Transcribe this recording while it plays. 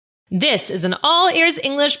This is an All Ears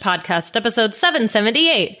English podcast, episode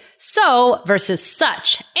 778, So versus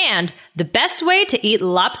Such, and the best way to eat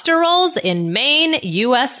lobster rolls in Maine,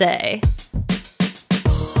 USA.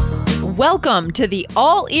 Welcome to the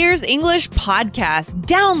All Ears English podcast.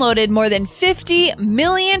 Downloaded more than 50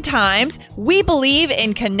 million times, we believe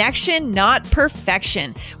in connection, not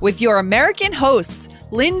perfection, with your American hosts,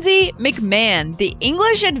 Lindsay McMahon, the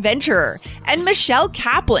English adventurer, and Michelle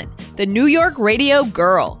Kaplan, the New York radio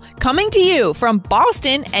girl, coming to you from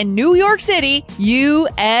Boston and New York City,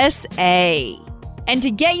 USA. And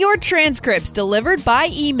to get your transcripts delivered by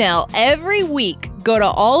email every week, go to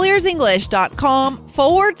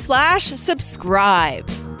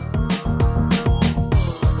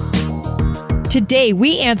allearsenglish.com/subscribe. Today,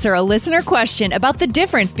 we answer a listener question about the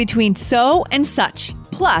difference between so and such.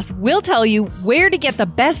 Plus, we'll tell you where to get the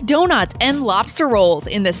best donuts and lobster rolls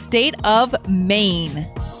in the state of Maine.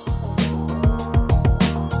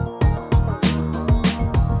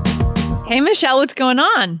 Hey, Michelle, what's going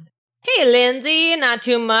on? Hey, Lindsay, not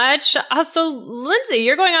too much. So, Lindsay,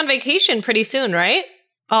 you're going on vacation pretty soon, right?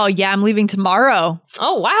 Oh, yeah, I'm leaving tomorrow.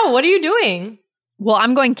 Oh, wow. What are you doing? Well,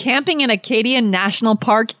 I'm going camping in Acadia National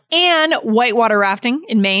Park and whitewater rafting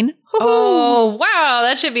in Maine. Oh, wow.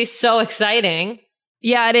 That should be so exciting.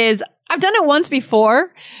 Yeah, it is. I've done it once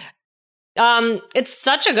before. It's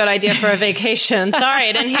such a good idea for a vacation. Sorry,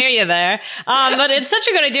 I didn't hear you there. But it's such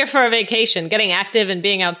a good idea for a vacation, getting active and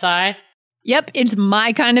being outside. Yep, it's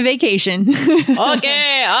my kind of vacation.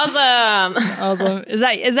 Okay, awesome. Awesome. Is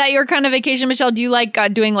that your kind of vacation, Michelle? Do you like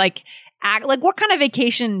doing what kind of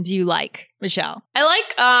vacation do you like, Michelle? I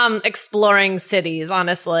like exploring cities,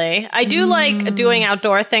 honestly. I do like doing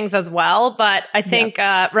outdoor things as well, but I think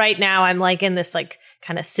right now I'm like in this like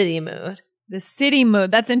kind of city mood. The city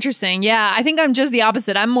mood. That's interesting. Yeah, I think I'm just the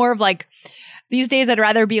opposite. I'm more of like, these days, I'd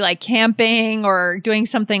rather be like camping or doing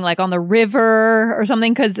something like on the river or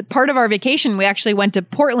something. Because part of our vacation, we actually went to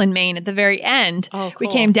Portland, Maine at the very end. Oh, cool. We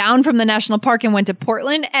came down from the national park and went to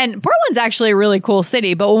Portland. And Portland's actually a really cool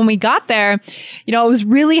city. But when we got there, it was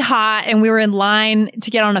really hot and we were in line to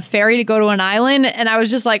get on a ferry to go to an island. And I was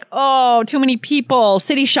just like, oh, too many people.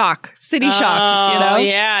 City shock.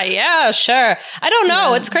 Yeah, sure. I don't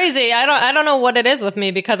know. Yeah. It's crazy. I don't know what it is with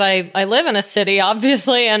me because I live in a city,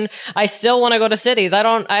 obviously, and I still want to go to cities. I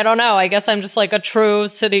don't know. I guess I'm just like a true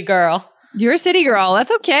city girl. You're a city girl.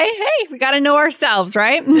 That's okay. Hey, we got to know ourselves,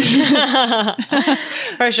 right? For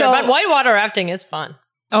sure. But whitewater rafting is fun.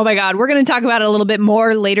 Oh my God. We're going to talk about it a little bit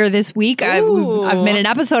more later this week. I've made an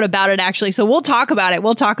episode about it actually. So we'll talk about it.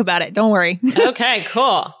 Don't worry. Okay,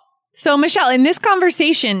 cool. So Michelle, in this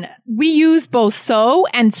conversation, we use both so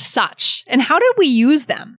and such. And how did we use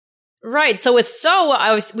them? Right. So with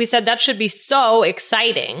so, we said that should be so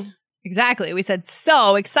exciting. Exactly. We said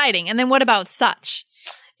so exciting. And then what about such?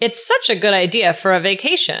 It's such a good idea for a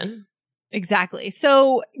vacation. Exactly.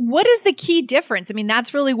 So what is the key difference? I mean,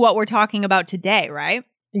 that's really what we're talking about today, right?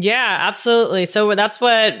 Yeah, absolutely. So that's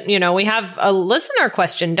what, we have a listener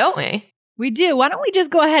question, don't we? We do. Why don't we just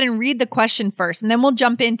go ahead and read the question first, and then we'll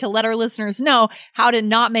jump in to let our listeners know how to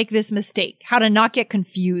not make this mistake, how to not get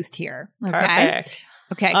confused here. Okay? Perfect.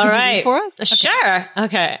 Okay. All right. You read for us? Okay. Sure.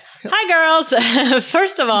 Okay. Cool. Hi, girls.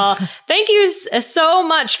 First of all, thank you so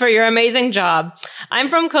much for your amazing job. I'm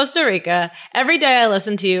from Costa Rica. Every day I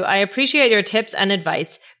listen to you. I appreciate your tips and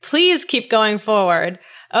advice. Please keep going forward.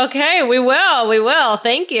 Okay, we will.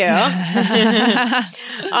 Thank you.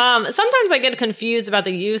 Sometimes I get confused about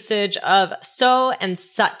the usage of so and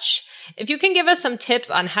such. If you can give us some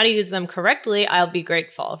tips on how to use them correctly, I'll be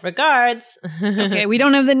grateful. Regards. Okay, we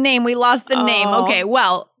don't have the name. We lost the name. Okay,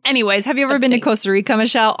 well, anyways, have you ever been to Costa Rica,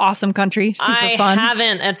 Michelle? Awesome country. Super fun. I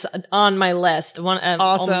haven't. It's on my list.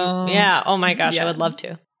 Awesome. Yeah. Oh my gosh, I would love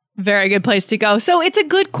to. Very good place to go. So it's a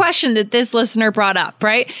good question that this listener brought up,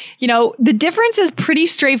 right? The difference is pretty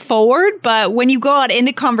straightforward, but when you go out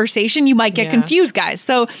into conversation, you might get confused, guys.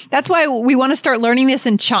 So that's why we want to start learning this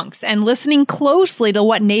in chunks and listening closely to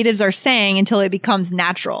what natives are saying until it becomes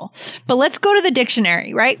natural. But let's go to the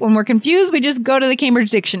dictionary, right? When we're confused, we just go to the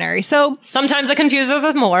Cambridge Dictionary. So sometimes it confuses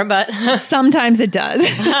us more, but sometimes it does.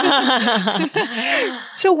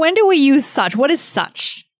 So when do we use such? What is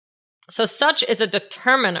such? So such is a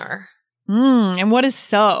determiner. And what is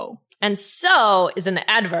so? And so is an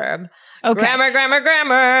adverb. Okay.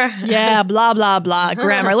 Grammar. Yeah, blah, blah, blah.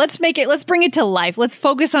 Grammar. Let's bring it to life. Let's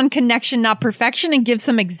focus on connection, not perfection, and give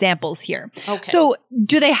some examples here. Okay. So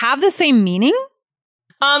do they have the same meaning?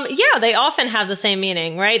 Yeah, they often have the same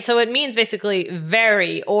meaning, right? So it means basically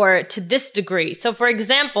very or to this degree. So for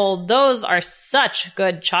example, those are such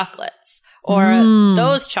good chocolates. Or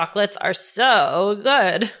those chocolates are so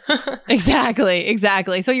good. Exactly.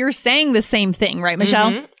 So you're saying the same thing, right, Michelle?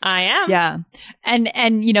 Mm-hmm. I am. Yeah.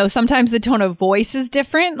 And you know, sometimes the tone of voice is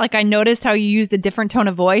different. Like I noticed how you used a different tone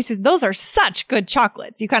of voice. Those are such good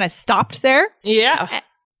chocolates. You kind of stopped there. Yeah.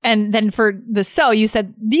 And then for the you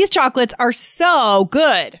said these chocolates are so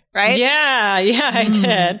good, right? Yeah, I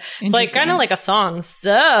did. It's like kind of like a song.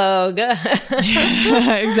 So good.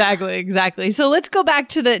 Exactly. So let's go back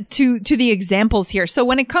to the examples here. So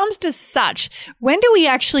when it comes to such, when do we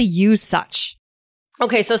actually use such?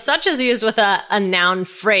 Okay, so such is used with a noun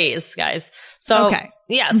phrase, guys. So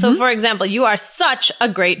yeah, so for example, you are such a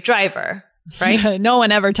great driver. Right? No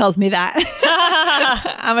one ever tells me that.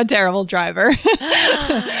 I'm a terrible driver.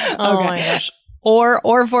 Oh my gosh.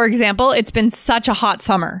 Or for example, it's been such a hot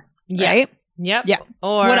summer. Right? Yep. Yeah.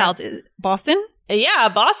 Or what else? Boston? Yeah,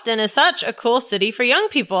 Boston is such a cool city for young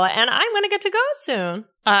people, and I'm going to get to go soon.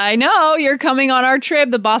 I know. You're coming on our trip,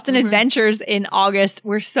 the Boston Adventures in August.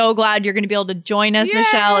 We're so glad you're going to be able to join us,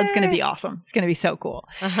 Michelle. It's going to be awesome. It's going to be so cool.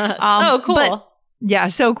 So cool. Yeah,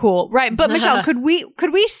 so cool. Right. But Michelle, could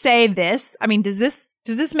we say this? I mean, does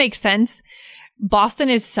this make sense? Boston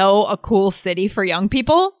is so a cool city for young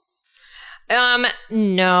people?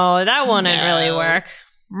 No, that wouldn't really work.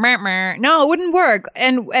 No, it wouldn't work.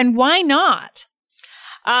 And why not?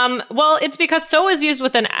 Well, it's because so is used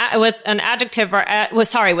with an adjective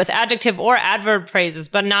with adjective or adverb phrases,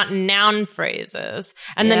 but not noun phrases.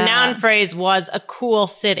 And the noun phrase was a cool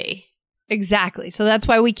city. Exactly. So that's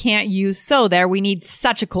why we can't use so there. We need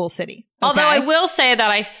such a cool city. Okay? Although I will say that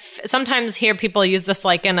I sometimes hear people use this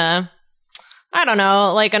like in a, I don't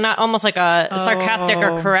know, like almost like a sarcastic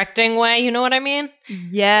or correcting way. You know what I mean?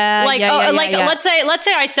 Yeah. Let's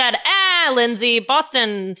say I said, Lindsay,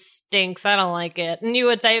 Boston stinks. I don't like it. And you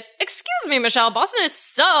would say, excuse me, Michelle, Boston is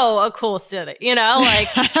so a cool city. You know, like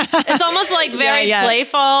it's almost like very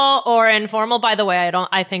playful or informal. By the way,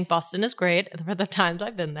 I think Boston is great for the times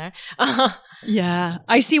I've been there. Yeah,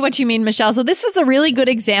 I see what you mean, Michelle. So this is a really good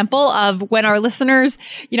example of when our listeners,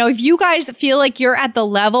 you know, if you guys feel like you're at the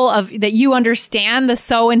level of that you understand the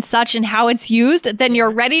so and such and how it's used, then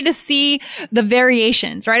you're ready to see the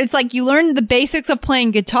variations, right? It's like you learn the basics of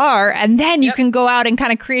playing guitar and then you can go out and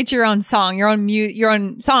kind of create your own song, your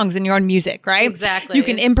own songs and your own music, right? Exactly. You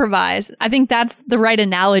can improvise. I think that's the right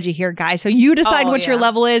analogy here, guys. So you decide what your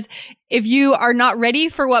level is. If you are not ready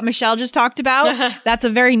for what Michelle just talked about, that's a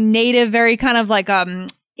very native, very kind of like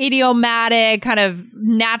idiomatic, kind of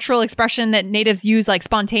natural expression that natives use like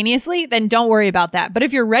spontaneously, then don't worry about that. But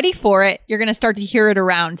if you're ready for it, you're going to start to hear it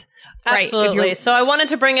around. Absolutely. Right? So I wanted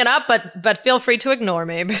to bring it up, but feel free to ignore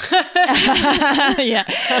me. Yeah,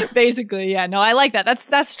 basically. Yeah, no, I like that.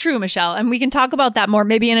 That's true, Michelle. And we can talk about that more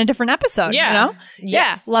maybe in a different episode. Yeah. You know?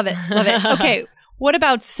 Yes. Yeah, love it. Okay. What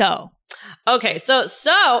about so? Okay, so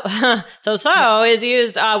is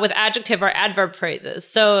used with adjective or adverb phrases.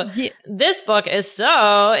 So this book is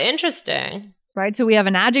so interesting. Right, so we have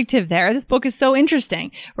an adjective there. This book is so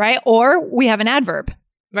interesting, right? Or we have an adverb.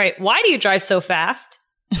 Right. Why do you drive so fast?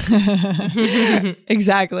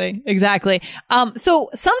 Exactly. So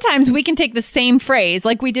sometimes we can take the same phrase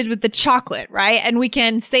like we did with the chocolate, right? And we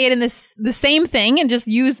can say it in the same thing and just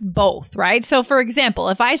use both, right? So for example,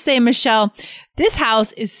 if I say, Michelle, this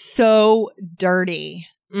house is so dirty.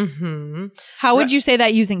 Mm-hmm. How would you say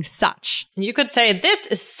that using such? You could say, this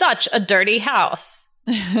is such a dirty house.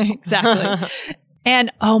 Exactly.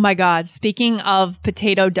 And oh my God, speaking of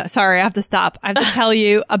sorry, I have to stop. I have to tell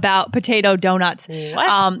you about potato donuts.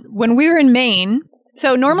 What? When we were in Maine,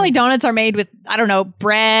 so normally donuts are made with, I don't know,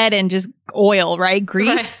 bread and just oil, right? Grease.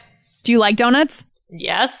 Right. Do you like donuts?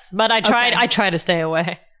 Yes, but I try to stay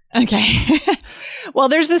away. Okay. Well,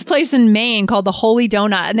 there's this place in Maine called the Holy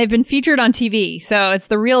Donut, and they've been featured on TV. So it's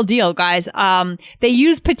the real deal, guys. They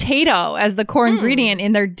use potato as the core ingredient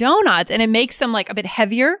in their donuts, and it makes them like a bit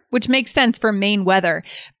heavier, which makes sense for Maine weather.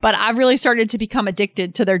 But I've really started to become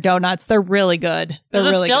addicted to their donuts. They're really good.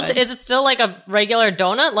 Is it still like a regular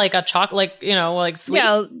donut, like a chocolate, like, you know, like sweet?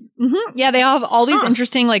 Yeah. Mm-hmm. Yeah, they have all these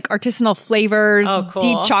interesting like artisanal flavors, cool.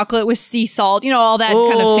 Deep chocolate with sea salt, you know, all that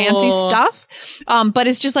kind of fancy stuff. But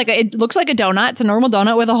it's just like it looks like a donut. It's a normal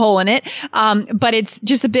donut with a hole in it. But it's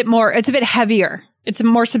just a bit heavier. It's a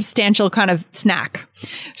more substantial kind of snack.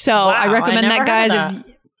 So I recommend that, guys.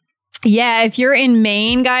 If you're in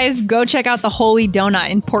Maine, guys, go check out the Holy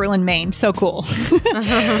Donut in Portland, Maine. So cool.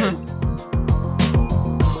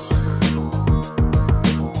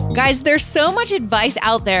 Guys, there's so much advice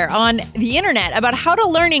out there on the internet about how to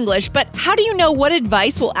learn English, but how do you know what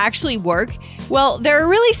advice will actually work? Well, there are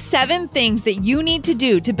really 7 things that you need to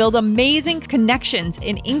do to build amazing connections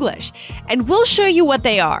in English. And we'll show you what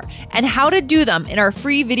they are and how to do them in our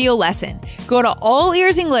free video lesson. Go to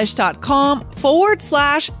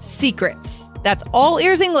allearsenglish.com/secrets. That's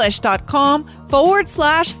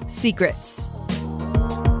allearsenglish.com/secrets.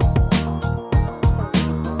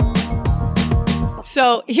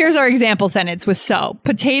 So here's our example sentence with so.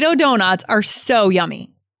 Potato donuts are so yummy.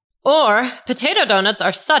 Or potato donuts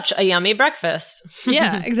are such a yummy breakfast.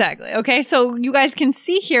 Yeah, exactly. Okay, so you guys can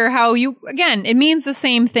see here how again, it means the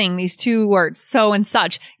same thing, these 2 words, so and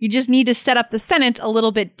such. You just need to set up the sentence a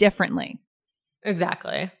little bit differently.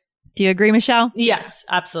 Exactly. Do you agree, Michelle? Yes,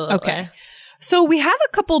 absolutely. Okay. So we have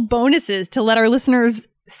a couple bonuses to let our listeners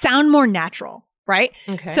sound more natural, right?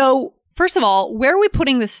 Okay. So first of all, where are we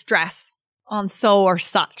putting the stress on so or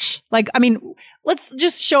such? Let's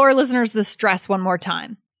just show our listeners the stress one more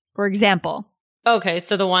time. For example. Okay,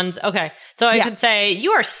 so I could say,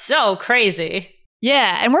 you are so crazy.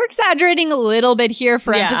 Yeah, and we're exaggerating a little bit here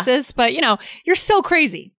for emphasis, but you're so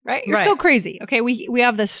crazy, right? You're so crazy. Okay, we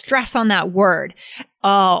have the stress on that word.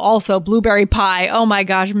 Also, blueberry pie. Oh my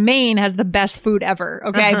gosh, Maine has the best food ever.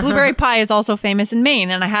 Okay, blueberry pie is also famous in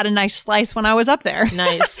Maine, and I had a nice slice when I was up there.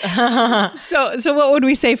 Nice. So what would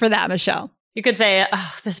we say for that, Michelle? You could say,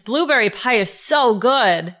 oh, this blueberry pie is so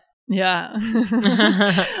good. Yeah.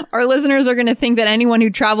 Our listeners are going to think that anyone who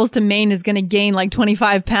travels to Maine is going to gain like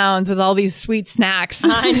 25 pounds with all these sweet snacks.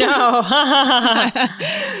 I know.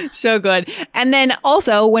 So good. And then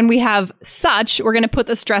also when we have such, we're going to put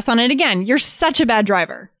the stress on it again. You're such a bad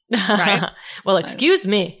driver. Right? Well, excuse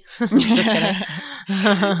me. Just kidding.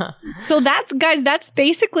 So that's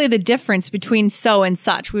basically the difference between so and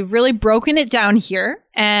such. We've really broken it down here.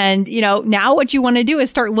 And, now what you want to do is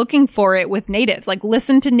start looking for it with natives, like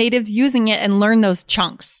listen to natives using it and learn those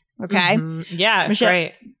chunks. Okay. Mm-hmm. Yeah. Michelle,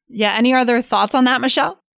 great. Yeah. Any other thoughts on that,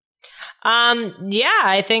 Michelle? Yeah,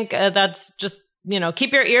 I think that's just,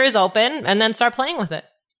 keep your ears open and then start playing with it.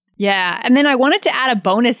 Yeah. And then I wanted to add a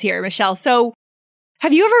bonus here, Michelle. So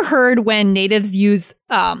have you ever heard when natives use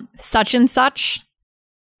such and such?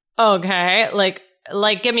 Okay. Like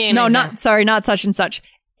give me an example. Not such and such.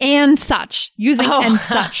 And such. Using and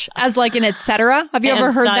such as like an etc. Have you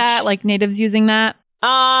ever heard that? Like natives using that?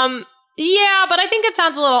 Yeah, but I think it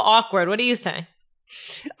sounds a little awkward. What do you think?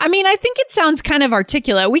 I mean, I think it sounds kind of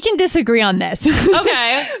articulate. We can disagree on this.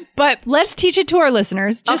 Okay. But let's teach it to our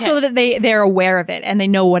listeners just so that they're aware of it and they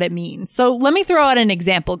know what it means. So let me throw out an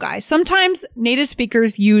example, guys. Sometimes native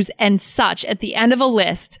speakers use and such at the end of a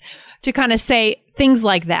list to kind of say things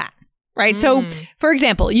like that, right? So for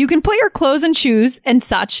example, you can put your clothes and shoes and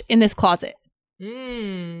such in this closet.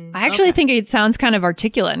 I actually think it sounds kind of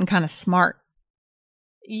articulate and kind of smart.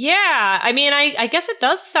 Yeah, I mean, I guess it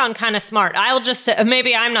does sound kind of smart. I'll just say,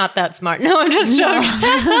 maybe I'm not that smart. No, I'm just joking. Maybe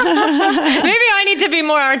I need to be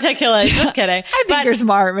more articulate. Just kidding. I think you're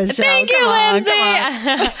smart, Michelle. Thank you, Lindsay. No,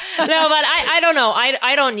 but I don't know.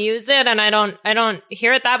 I don't use it and I don't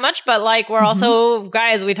hear it that much, but like we're also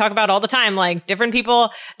guys, we talk about all the time, like different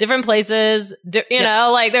people, different places,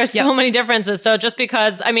 like there's so many differences. So just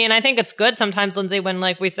because, I mean, I think it's good sometimes, Lindsay, when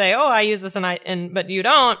like we say, oh, I use this but you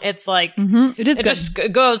don't, it's like, it just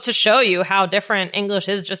goes to show you how different English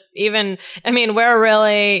is. Just even, I mean, we're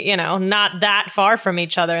really, not that far from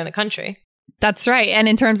each other in the country. That's right. And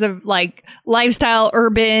in terms of like lifestyle,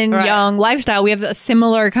 urban, young lifestyle, we have a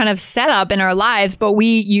similar kind of setup in our lives, but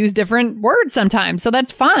we use different words sometimes. So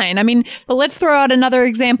that's fine. I mean, but let's throw out another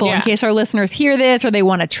example in case our listeners hear this or they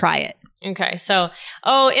want to try it. Okay. So,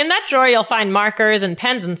 in that drawer, you'll find markers and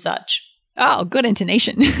pens and such. Oh, good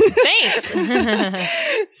intonation. Thanks.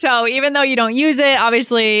 So even though you don't use it,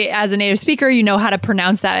 obviously as a native speaker, you know how to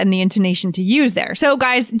pronounce that and the intonation to use there. So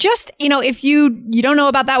guys, just, if you don't know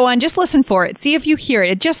about that one, just listen for it. See if you hear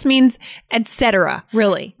it. It just means etc.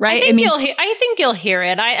 Really, right? I think you'll hear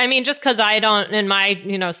it. I mean, just because I don't, in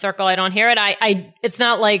my, circle, I don't hear it. It's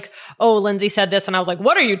not like, oh, Lindsay said this and I was like,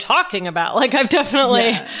 what are you talking about? Like I've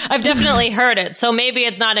definitely heard it. So maybe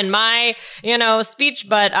it's not in my, speech,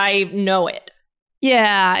 but I know it.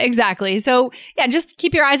 Yeah, exactly. So yeah, just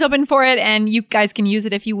keep your eyes open for it and you guys can use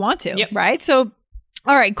it if you want to, right? So,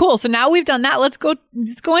 all right, cool. So now we've done that. Let's go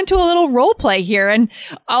into a little role play here. And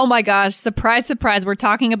oh my gosh, surprise, surprise. We're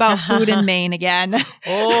talking about food in Maine again.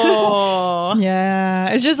 Oh. Yeah.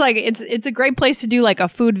 It's just like, it's a great place to do like a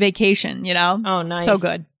food vacation, Oh, nice. So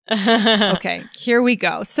good. Okay, here we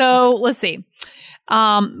go. So let's see.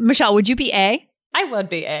 Michelle, would you be A? I would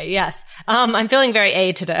be A, yes. I'm feeling very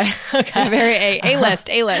A today. Okay. Very A-list,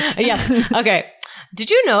 A-list. Yes. Okay. Did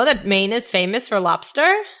you know that Maine is famous for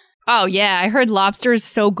lobster? Oh, yeah. I heard lobster is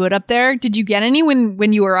so good up there. Did you get any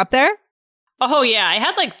when you were up there? Oh, yeah. I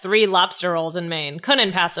had like 3 lobster rolls in Maine.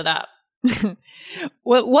 Couldn't pass it up.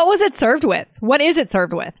 What was it served with? What is it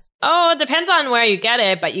served with? Oh, it depends on where you get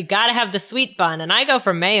it, but you gotta have the sweet bun, and I go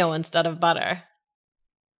for mayo instead of butter.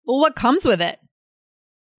 Well, what comes with it?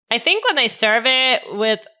 I think when they serve it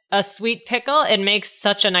with a sweet pickle, it makes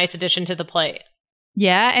such a nice addition to the plate.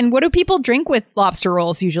 Yeah, and what do people drink with lobster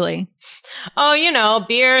rolls usually? Oh, you know,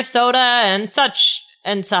 beer, soda, and such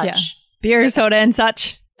and such. Yeah. Beer, soda, and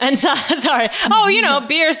such. And so, sorry. Oh, you know,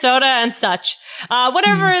 beer, soda, and such.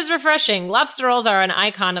 Whatever is refreshing. Lobster rolls are an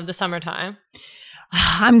icon of the summertime.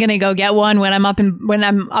 I'm gonna go get one when I'm up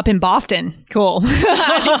in Boston. Cool.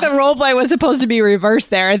 I think the role play was supposed to be reversed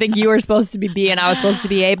there. I think you were supposed to be B and I was supposed to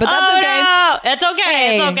be A, but that's okay. No, it's okay.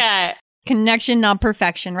 Hey. It's okay. Connection, not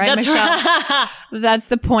perfection, right, That's Michelle? right. That's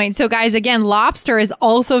the point. So, guys, again, lobster is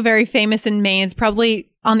also very famous in Maine. It's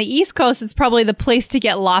probably on the East Coast. It's probably the place to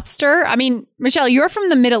get lobster. I mean, Michelle, you're from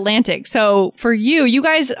the Mid-Atlantic. So for you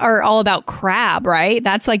guys are all about crab, right?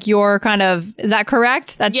 That's like your kind of, is that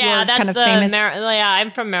correct? That's your that's kind of the famous.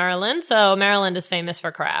 I'm from Maryland. So Maryland is famous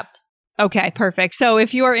for crab. Okay, perfect. So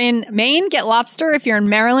if you are in Maine, get lobster. If you're in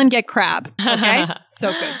Maryland, get crab. Okay.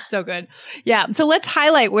 So good. So good. Yeah. So let's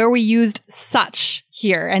highlight where we used such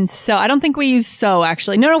here. And so I don't think we used so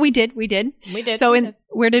actually. No, we did. We did. So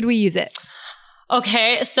where did we use it?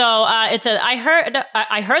 Okay. So I heard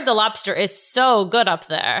the lobster is so good up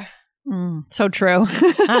there. So true.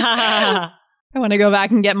 I want to go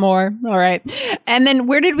back and get more. All right. And then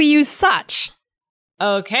where did we use such?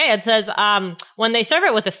 Okay, it says, when they serve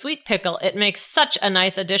it with a sweet pickle, it makes such a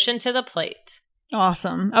nice addition to the plate.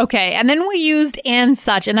 Awesome. Okay, and then we used and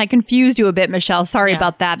such, and I confused you a bit, Michelle. Sorry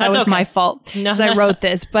about that. That was my fault because I wrote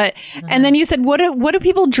this. But and then you said, what do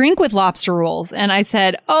people drink with lobster rolls? And I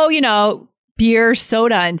said, oh, you know, beer,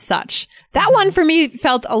 soda, and such. That one for me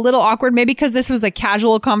felt a little awkward, maybe because this was a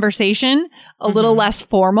casual conversation, a little less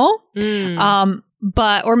formal.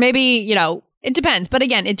 But or maybe, you know, it depends. But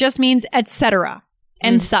again, it just means etc.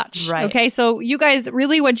 and such. Right. Okay. So you guys,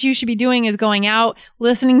 really what you should be doing is going out,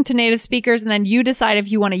 listening to native speakers, and then you decide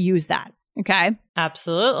if you want to use that. Okay.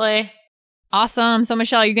 Absolutely. Awesome. So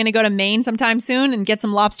Michelle, you're going to go to Maine sometime soon and get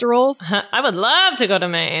some lobster rolls? I would love to go to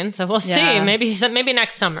Maine. So we'll see. Maybe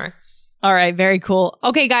next summer. All right. Very cool.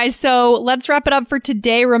 Okay, guys. So let's wrap it up for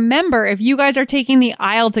today. Remember, if you guys are taking the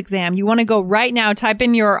IELTS exam, you want to go right now, type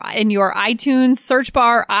in your iTunes search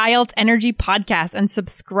bar, IELTS Energy Podcast and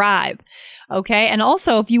subscribe. Okay. And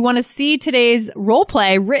also, if you want to see today's role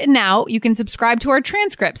play written out, you can subscribe to our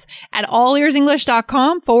transcripts at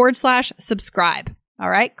allearsenglish.com/subscribe.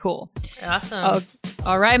 All right. Cool. Awesome. Oh,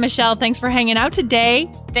 all right, Michelle. Thanks for hanging out today.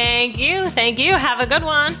 Thank you. Thank you. Have a good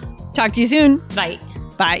one. Talk to you soon. Bye.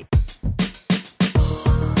 Bye.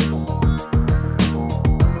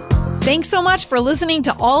 Thanks so much for listening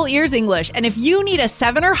to All Ears English. And if you need a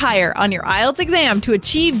 7 or higher on your IELTS exam to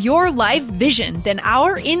achieve your life vision, then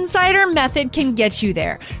our Insider Method can get you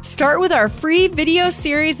there. Start with our free video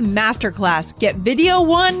series masterclass. Get video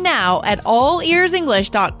 1 now at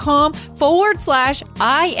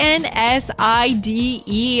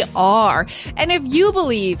allearsenglish.com/INSIDER. And if you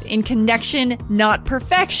believe in connection, not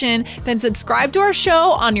perfection, then subscribe to our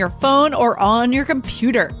show on your phone or on your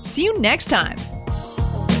computer. See you next time.